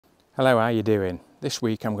Hello, how are you doing? This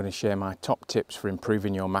week I'm going to share my top tips for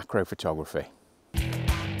improving your macro photography.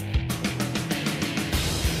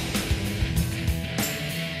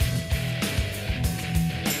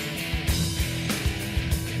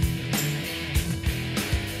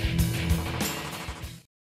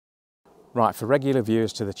 Right, for regular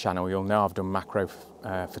viewers to the channel, you'll know I've done macro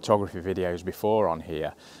photography videos before on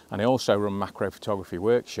here, and I also run macro photography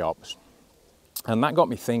workshops. And that got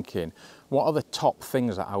me thinking, what are the top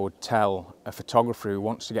things that I would tell a photographer who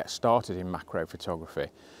wants to get started in macro photography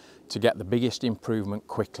to get the biggest improvement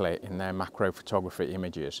quickly in their macro photography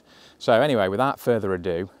images? So anyway, without further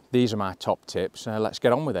ado, these are my top tips. Let's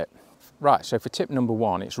get on with it. Right, so for tip number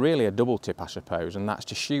one, it's really a double tip, I suppose, and that's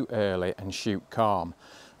to shoot early and shoot calm.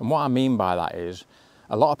 And what I mean by that is,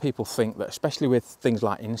 a lot of people think that, especially with things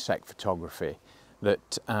like insect photography,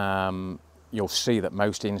 that you'll see that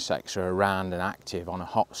most insects are around and active on a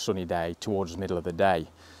hot sunny day towards the middle of the day.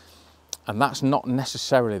 And that's not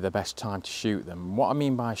necessarily the best time to shoot them. What I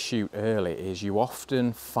mean by shoot early is you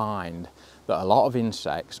often find that a lot of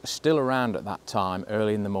insects are still around at that time,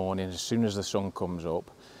 early in the morning, as soon as the sun comes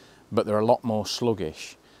up, but they're a lot more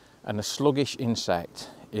sluggish. And a sluggish insect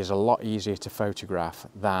is a lot easier to photograph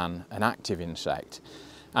than an active insect.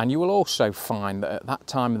 And you will also find that at that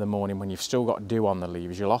time of the morning, when you've still got dew on the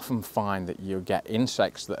leaves, you'll often find that you'll get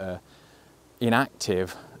insects that are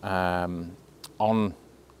inactive on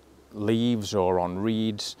leaves or on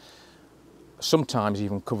reeds, sometimes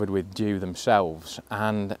even covered with dew themselves,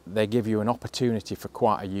 and they give you an opportunity for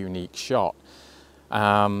quite a unique shot.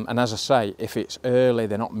 And as I say, if it's early,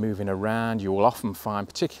 they're not moving around, you will often find,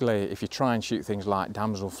 particularly if you try and shoot things like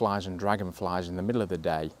damselflies and dragonflies in the middle of the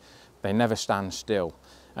day, they never stand still.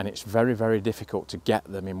 And it's very, very difficult to get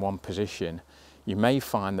them in one position. You may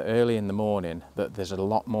find that early in the morning that there's a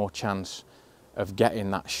lot more chance of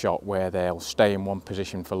getting that shot where they'll stay in one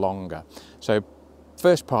position for longer. So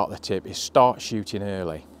first part of the tip is start shooting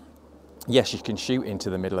early. Yes, you can shoot into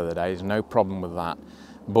the middle of the day, there's no problem with that,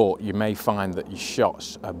 but you may find that your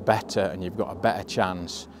shots are better and you've got a better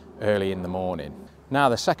chance early in the morning. Now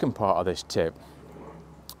the second part of this tip,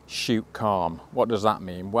 shoot calm. What does that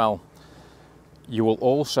mean? Well, you will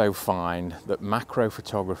also find that macro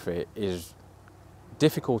photography is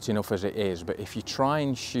difficult enough as it is, but if you try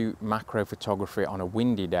and shoot macro photography on a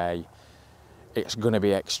windy day, it's going to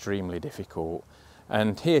be extremely difficult.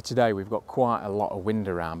 And here today we've got quite a lot of wind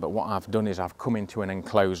around, but what I've done is I've come into an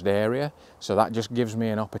enclosed area, so that just gives me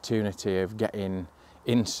an opportunity of getting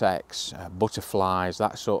insects, butterflies,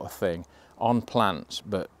 that sort of thing on plants,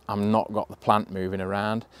 but I'm not got the plant moving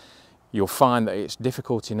around. You'll find that it's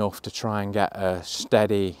difficult enough to try and get a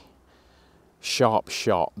steady, sharp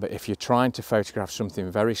shot, but if you're trying to photograph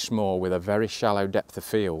something very small with a very shallow depth of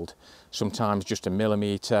field, sometimes just a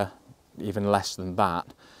millimetre, even less than that,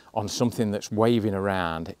 on something that's waving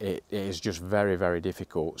around, it is just very, very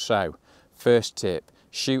difficult. So, first tip,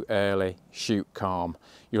 shoot early, shoot calm.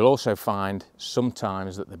 You'll also find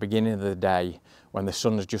sometimes that the beginning of the day, when the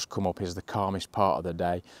sun's just come up, is the calmest part of the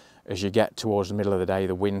day. As you get towards the middle of the day,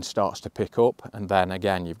 the wind starts to pick up, and then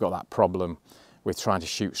again you've got that problem with trying to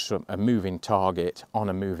shoot a moving target on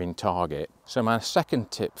a moving target. So my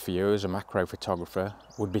second tip for you as a macro photographer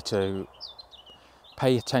would be to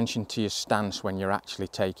pay attention to your stance when you're actually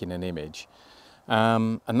taking an image.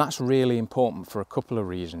 And that's really important for a couple of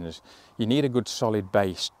reasons. You need a good solid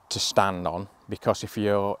base to stand on, because if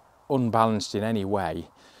you're unbalanced in any way,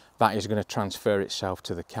 that is going to transfer itself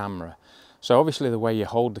to the camera. So obviously the way you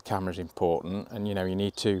hold the camera is important, and you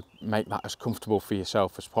need to make that as comfortable for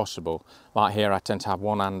yourself as possible. Like here, I tend to have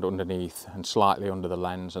one hand underneath and slightly under the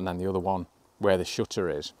lens, and then the other one where the shutter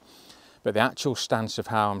is. But the actual stance of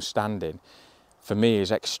how I'm standing, for me,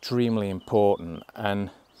 is extremely important, and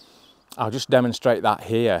I'll just demonstrate that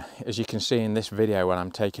here. As you can see in this video, when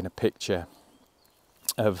I'm taking a picture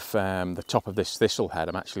of the top of this thistle head,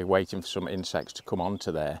 I'm actually waiting for some insects to come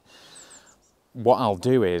onto there. What I'll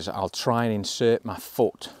do is I'll try and insert my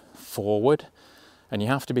foot forward, and you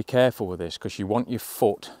have to be careful with this because you want your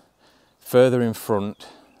foot further in front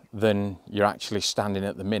than you're actually standing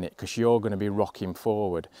at the minute, because you're going to be rocking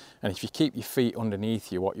forward, and if you keep your feet underneath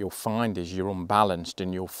you, what you'll find is you're unbalanced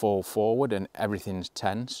and you'll fall forward and everything's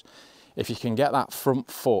tense. If you can get that front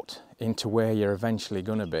foot into where you're eventually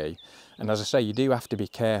going to be, and as I say, you do have to be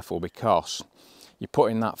careful because you're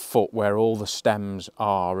putting that foot where all the stems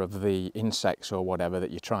are of the insects or whatever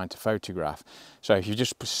that you're trying to photograph. So if you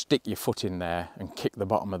just stick your foot in there and kick the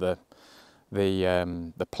bottom of the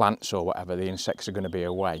plants or whatever, the insects are going to be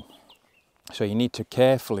away. So you need to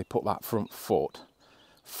carefully put that front foot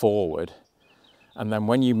forward, and then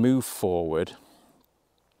when you move forward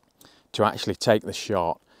to actually take the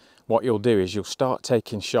shot, what you'll do is you'll start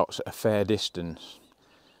taking shots at a fair distance,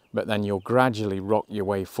 but then you'll gradually rock your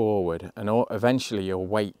way forward, and eventually your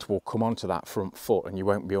weight will come onto that front foot and you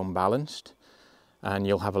won't be unbalanced, and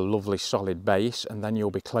you'll have a lovely solid base, and then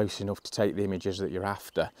you'll be close enough to take the images that you're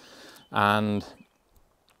after. And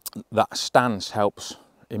that stance helps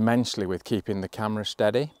immensely with keeping the camera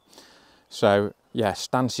steady. So yeah,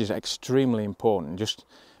 stance is extremely important. Just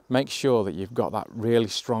make sure that you've got that really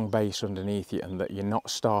strong base underneath you, and that you're not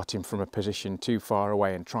starting from a position too far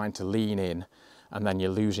away and trying to lean in and then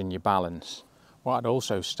you're losing your balance. What I'd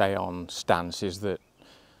also say on stance is that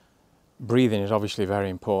breathing is obviously very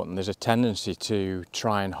important. There's a tendency to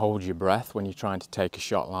try and hold your breath when you're trying to take a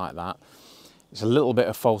shot like that. It's a little bit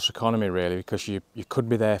of false economy really, because you could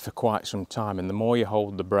be there for quite some time, and the more you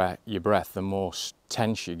hold your breath, the more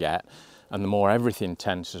tense you get, and the more everything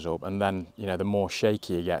tenses up, and then, you know, the more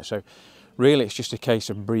shaky you get. So really it's just a case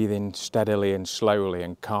of breathing steadily and slowly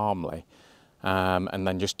and calmly, and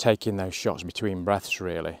then just taking those shots between breaths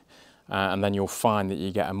really. And then you'll find that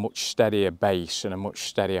you get a much steadier base and a much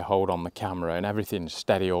steadier hold on the camera, and everything's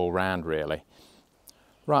steady all round really.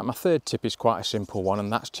 Right, my third tip is quite a simple one,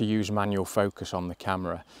 and that's to use manual focus on the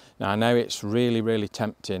camera. Now I know it's really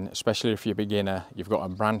tempting, especially if you're a beginner, you've got a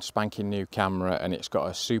brand spanking new camera and it's got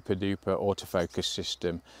a super duper autofocus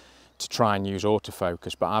system, to try and use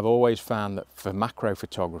autofocus. But I've always found that for macro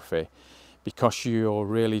photography, because you're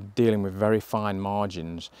really dealing with very fine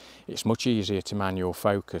margins, it's much easier to manual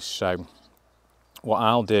focus. So what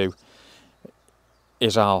I'll do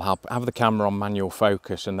is I'll have the camera on manual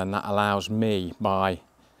focus, and then that allows me, by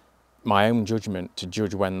my own judgment, to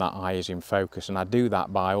judge when that eye is in focus. And I do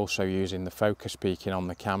that by also using the focus peaking on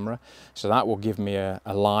the camera. So that will give me a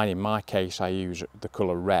line. In my case, I use the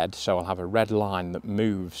colour red, so I'll have a red line that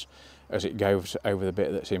moves as it goes over the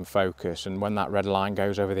bit that's in focus. And when that red line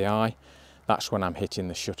goes over the eye, that's when I'm hitting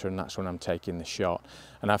the shutter, and that's when I'm taking the shot.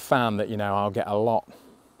 And I've found that, you know, I'll get a lot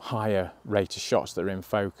higher rate of shots that are in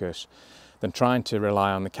focus than trying to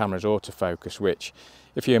rely on the camera's autofocus, which,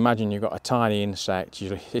 if you imagine you've got a tiny insect,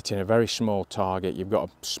 you're hitting a very small target, you've got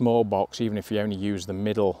a small box, even if you only use the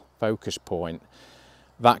middle focus point,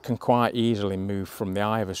 that can quite easily move from the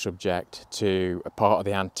eye of a subject to a part of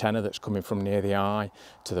the antenna that's coming from near the eye,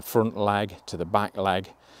 to the front leg, to the back leg,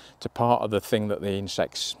 to part of the thing that the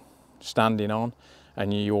insect's standing on,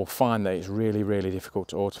 and you'll find that it's really difficult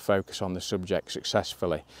to autofocus on the subject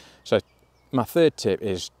successfully. So my third tip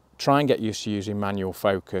is try and get used to using manual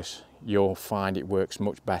focus. You'll find it works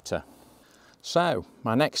much better. So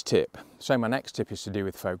my next tip is to do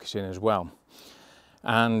with focusing as well.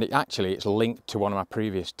 And it's linked to one of my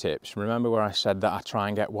previous tips. Remember where I said that I try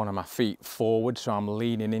and get one of my feet forward so I'm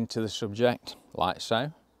leaning into the subject, like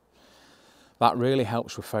so? That really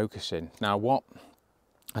helps with focusing. Now what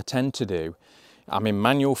I tend to do, I'm in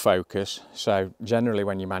manual focus, so generally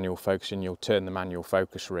when you're manual focusing, you'll turn the manual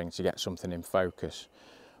focus ring to get something in focus.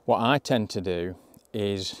 What I tend to do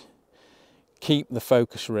is keep the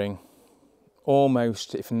focus ring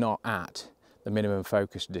almost, if not at, the minimum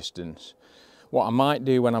focus distance. What I might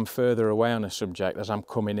do when I'm further away on a subject, as I'm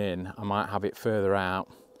coming in, I might have it further out,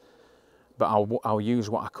 but I'll use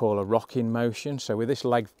what I call a rocking motion. So with this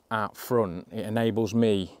leg out front, it enables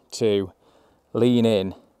me to lean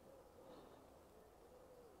in,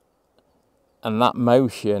 and that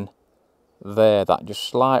motion there, that just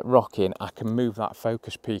slight rocking, I can move that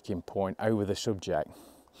focus peaking point over the subject.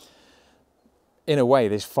 In a way,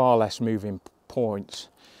 there's far less moving points.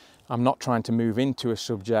 I'm not trying to move into a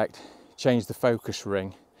subject, change the focus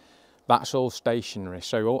ring. That's all stationary.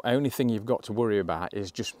 So only thing you've got to worry about is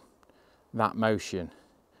just that motion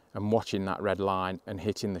and watching that red line and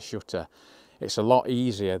hitting the shutter. It's a lot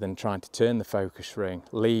easier than trying to turn the focus ring,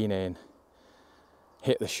 lean in,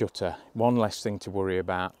 hit the shutter. One less thing to worry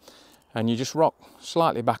about. And you just rock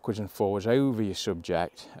slightly backwards and forwards over your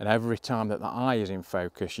subject, and every time that the eye is in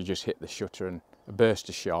focus, you just hit the shutter and a burst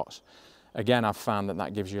of shots. Again, I've found that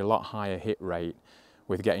that gives you a lot higher hit rate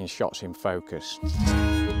with getting shots in focus.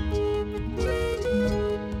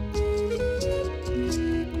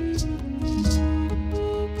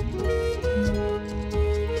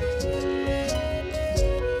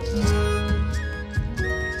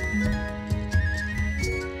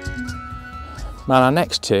 Now our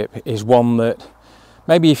next tip is one that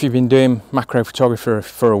maybe if you've been doing macro photography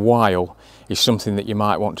for a while is something that you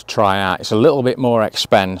might want to try out. It's a little bit more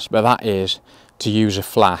expense, but that is to use a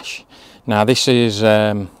flash. Now this is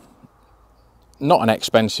not an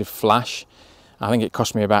expensive flash. I think it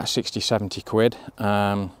cost me about 60-70 quid.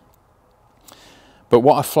 But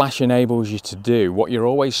what a flash enables you to do, what you're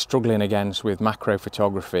always struggling against with macro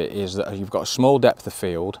photography, is that you've got a small depth of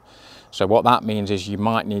field. So what that means is you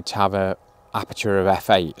might need to have a aperture of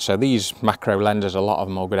f8. So these macro lenses, a lot of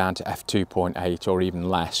them will go down to f2.8 or even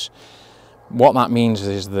less. What that means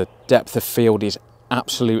is the depth of field is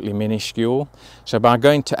absolutely minuscule. So by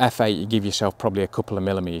going to f8, you give yourself probably a couple of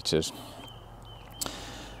millimeters.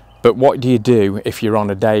 But what do you do if you're on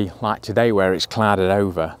a day like today where it's clouded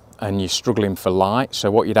over and you're struggling for light?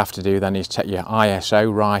 So what you'd have to do then is take your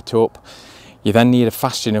ISO right up. You then need a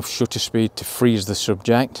fast enough shutter speed to freeze the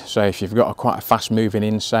subject. So if you've got quite a fast moving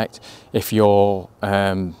insect, if your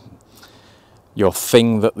thing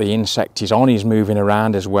that the insect is on is moving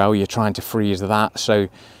around as well, you're trying to freeze that. So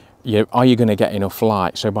are you going to get enough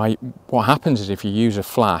light? So what happens is if you use a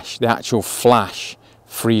flash, the actual flash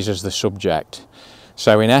freezes the subject.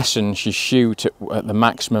 So in essence, you shoot at the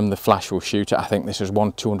maximum the flash will shoot at, I think this is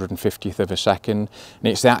 1/250th of a second, and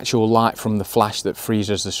it's the actual light from the flash that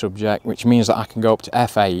freezes the subject, which means that I can go up to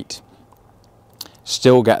f8,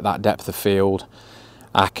 still get that depth of field.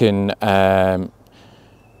 I can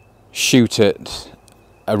shoot at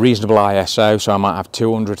a reasonable ISO, so I might have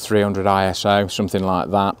 200, 300 ISO, something like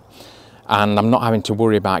that, and I'm not having to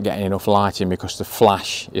worry about getting enough light in because the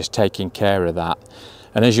flash is taking care of that.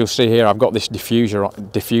 And as you'll see here, I've got this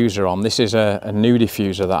diffuser on. This is a new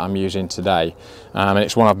diffuser that I'm using today, and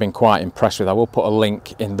it's one I've been quite impressed with. I will put a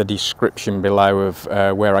link in the description below of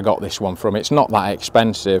where I got this one from. It's not that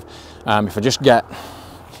expensive. If I just get...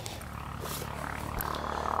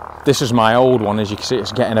 This is my old one. As you can see,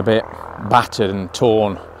 it's getting a bit battered and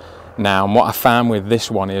torn now. And what I found with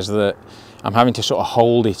this one is that I'm having to sort of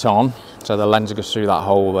hold it on, so the lens goes through that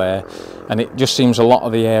hole there, and it just seems a lot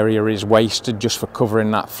of the area is wasted just for covering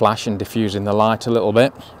that flash and diffusing the light a little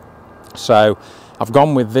bit. So I've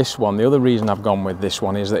gone with this one. The other reason I've gone with this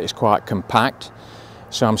one is that it's quite compact,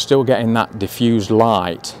 so I'm still getting that diffused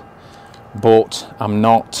light, but I'm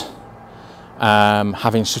not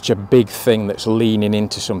having such a big thing that's leaning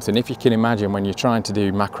into something. If you can imagine, when you're trying to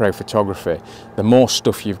do macro photography, the more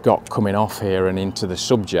stuff you've got coming off here and into the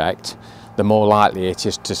subject, the more likely it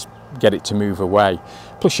is to get it to move away.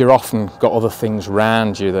 Plus you're often got other things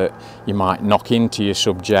around you that you might knock into your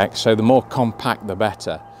subject, so the more compact the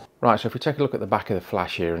better. Right, so if we take a look at the back of the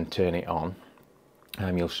flash here and turn it on,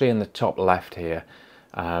 you'll see in the top left here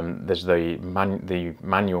there's the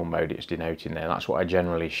manual mode it's denoting there. That's what I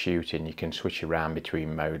generally shoot in. You can switch around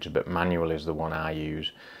between modes, but manual is the one I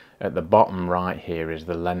use. At the bottom right here is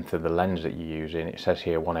the length of the lens that you're using. It says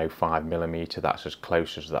here 105mm. That's as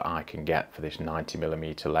close as that I can get for this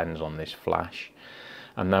 90mm lens on this flash.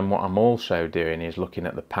 And then what I'm also doing is looking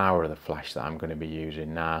at the power of the flash that I'm going to be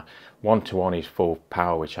using. Now 1:1 is full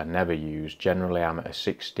power, which I never use. Generally I'm at a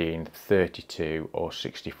 16, 32 or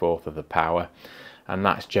 64th of the power, and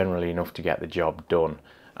that's generally enough to get the job done.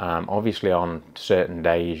 Obviously on certain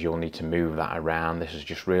days you'll need to move that around. This is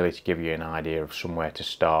just really to give you an idea of somewhere to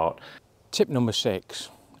start. Tip number 6,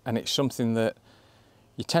 and it's something that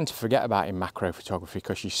you tend to forget about in macro photography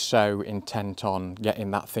because you're so intent on getting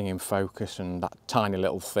that thing in focus and that tiny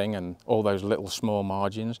little thing and all those little small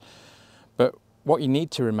margins. But what you need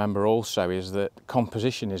to remember also is that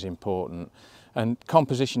composition is important, and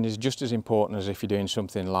composition is just as important as if you're doing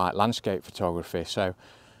something like landscape photography. So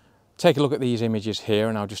take a look at these images here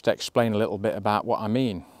and I'll just explain a little bit about what I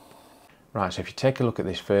mean. Right, so if you take a look at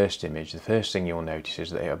this first image, the first thing you'll notice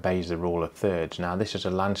is that it obeys the rule of thirds. Now this is a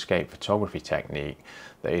landscape photography technique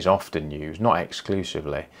that is often used, not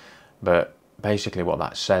exclusively, but basically what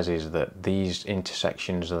that says is that these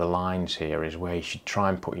intersections of the lines here is where you should try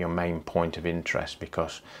and put your main point of interest,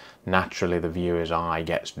 because naturally the viewer's eye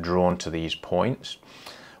gets drawn to these points.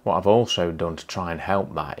 What I've also done to try and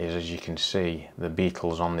help that is, as you can see, the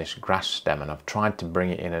beetle's on this grass stem, and I've tried to bring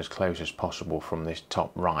it in as close as possible from this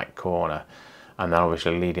top right corner, and then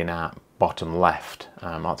obviously leading out bottom left.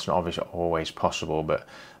 That's not obviously always possible, but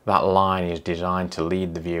that line is designed to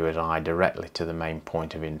lead the viewer's eye directly to the main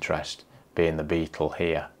point of interest, being the beetle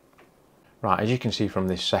here. Right, as you can see from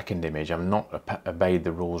this second image, I've not obeyed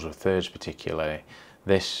the rules of thirds particularly.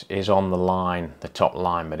 This is on the line, the top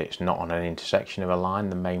line, but it's not on an intersection of a line,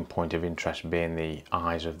 the main point of interest being the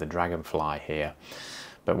eyes of the dragonfly here.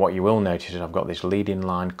 But what you will notice is I've got this leading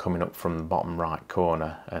line coming up from the bottom right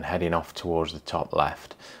corner and heading off towards the top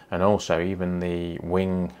left. And also even the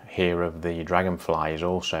wing here of the dragonfly is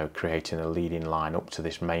also creating a leading line up to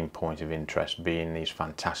this main point of interest, being these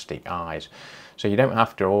fantastic eyes. So you don't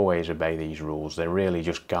have to always obey these rules, they're really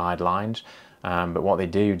just guidelines. But what they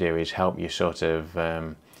do is help you sort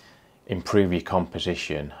of improve your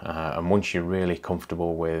composition, and once you're really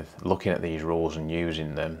comfortable with looking at these rules and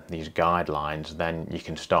using them, these guidelines, then you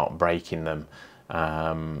can start breaking them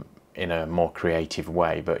in a more creative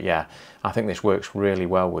way. But yeah, I think this works really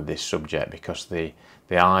well with this subject because the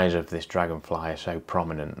eyes of this dragonfly are so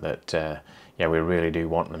prominent that yeah, we really do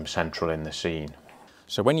want them central in the scene.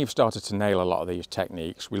 So when you've started to nail a lot of these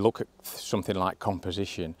techniques, we look at something like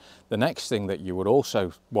composition. The next thing that you would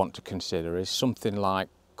also want to consider is something like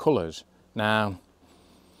colours. Now,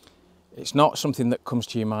 it's not something that comes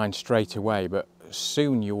to your mind straight away, but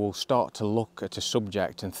soon you will start to look at a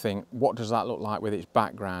subject and think, what does that look like with its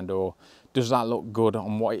background, or does that look good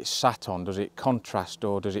on what it's sat on? Does it contrast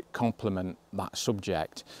or does it complement that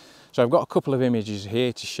subject? So I've got a couple of images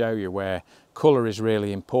here to show you where colour is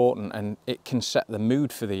really important, and it can set the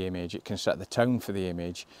mood for the image, it can set the tone for the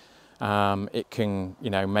image. It can, you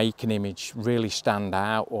know, make an image really stand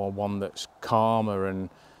out, or one that's calmer and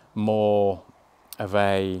more of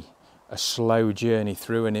a slow journey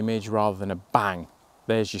through an image rather than a bang,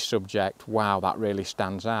 there's your subject, wow, that really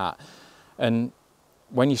stands out. And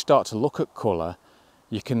when you start to look at colour,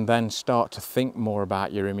 you can then start to think more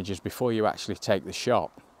about your images before you actually take the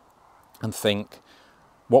shot, and think,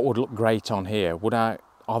 what would look great on here?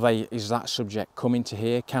 Is that subject coming to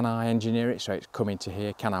here? Can I engineer it so it's coming to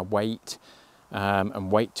here? Can I wait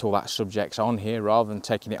and wait till that subject's on here rather than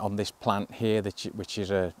taking it on this plant here, which is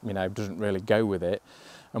doesn't really go with it?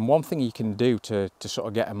 And one thing you can do to sort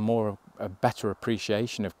of get a better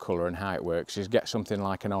appreciation of colour and how it works is get something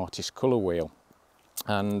like an artist colour wheel.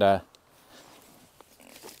 And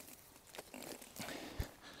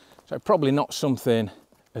so probably not something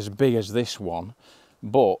as big as this one,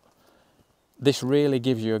 but this really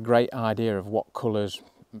gives you a great idea of what colours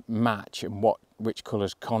match and which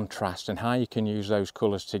colours contrast, and how you can use those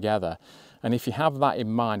colours together. And if you have that in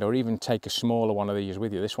mind, or even take a smaller one of these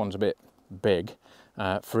with you, this one's a bit big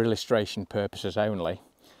for illustration purposes only,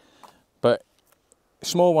 but a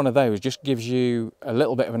small one of those just gives you a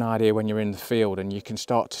little bit of an idea when you're in the field, and you can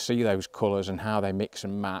start to see those colours and how they mix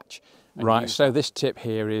and match. Right, so this tip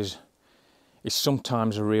here is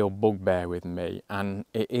sometimes a real bugbear with me, and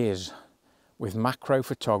it is with macro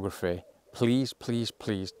photography. Please, please,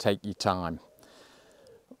 please take your time.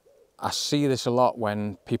 I see this a lot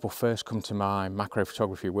when people first come to my macro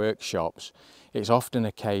photography workshops. It's often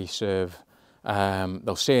a case of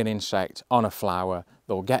they'll see an insect on a flower,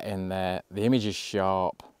 they'll get in there, the image is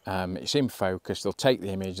sharp, it's in focus, they'll take the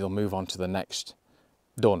image, they'll move on to the next.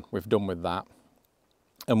 Done, we've done with that.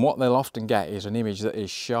 And what they'll often get is an image that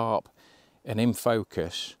is sharp and in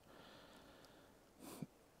focus.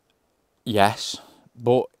 Yes,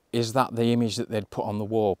 but is that the image that they'd put on the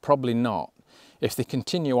wall? Probably not. If they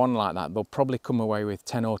continue on like that, they'll probably come away with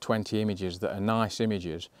 10 or 20 images that are nice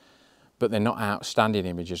images, but they're not outstanding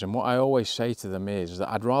images. And what I always say to them is that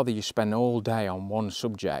I'd rather you spend all day on one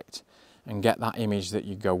subject and get that image that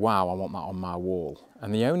you go, wow, I want that on my wall.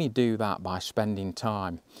 And they only do that by spending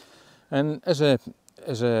time. And as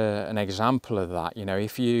an example of that, you know,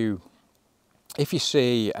 if you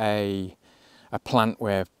see a plant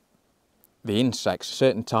where the insects, a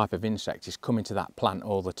certain type of insect is coming to that plant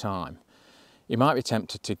all the time, you might be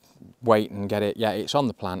tempted to wait and get it, yeah, it's on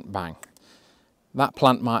the plant, bang. That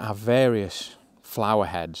plant might have various flower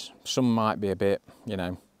heads. Some might be a bit, you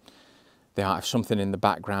know, they might have something in the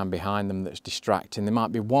background behind them that's distracting. There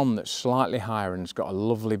might be one that's slightly higher and has got a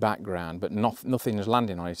lovely background, but nothing is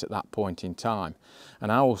landing on it at that point in time. And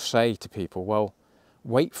I will say to people, well,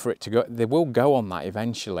 wait for it to go. They will go on that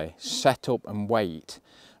eventually. Set up and wait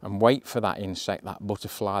for that insect, that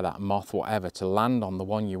butterfly, that moth, whatever, to land on the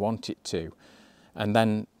one you want it to, and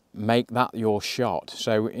then make that your shot.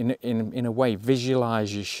 So in a way,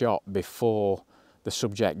 visualize your shot before the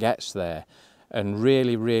subject gets there, and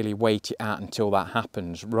really, really wait it out until that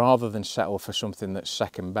happens, rather than settle for something that's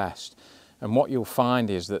second best. And what you'll find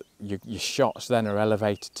is that your shots then are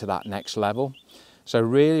elevated to that next level. So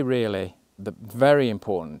really, really, the very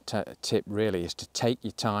important tip really is to take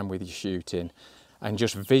your time with your shooting and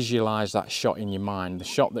just visualize that shot in your mind, the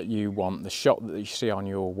shot that you want, the shot that you see on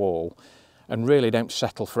your wall, and really don't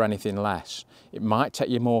settle for anything less. It might take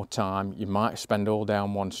you more time, you might spend all day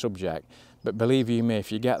on one subject, but believe you me,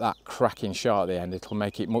 if you get that cracking shot at the end, it'll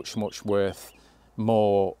make it much, much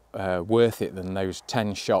more worth it than those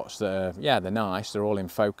 10 shots that are, yeah, they're nice, they're all in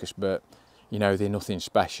focus, but you know, they're nothing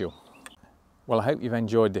special. Well, I hope you've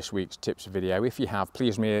enjoyed this week's tips video. If you have,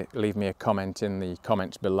 please leave me a comment in the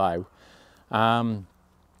comments below.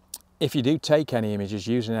 If you do take any images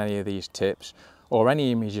using any of these tips, or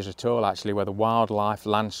any images at all actually, whether wildlife,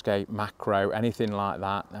 landscape, macro, anything like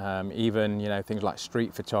that, even, you know, things like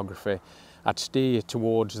street photography, I'd steer you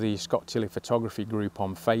towards the Scott Tilley Photography group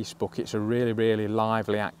on Facebook. It's a really, really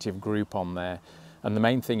lively, active group on there. And the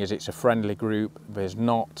main thing is it's a friendly group. There's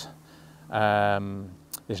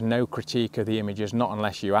There's no critique of the images, not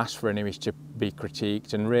unless you ask for an image to be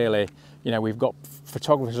critiqued. And really, you know, we've got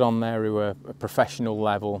photographers on there who are a professional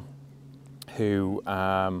level, who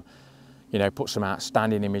you know, put some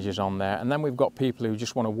outstanding images on there. And then we've got people who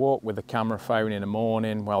just want to walk with a camera phone in the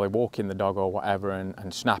morning while they're walking the dog or whatever,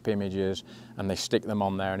 and snap images, and they stick them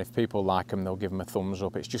on there. And if people like them, they'll give them a thumbs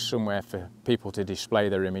up. It's just somewhere for people to display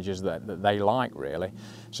their images that they like, really.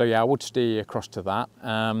 So yeah, I would steer you across to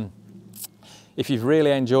that. If you've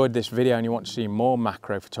really enjoyed this video and you want to see more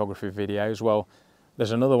macro photography videos, well,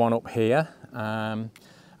 there's another one up here. And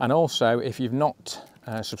also, if you've not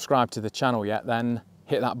subscribed to the channel yet, then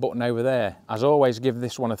hit that button over there. As always, give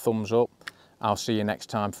this one a thumbs up. I'll see you next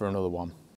time for another one.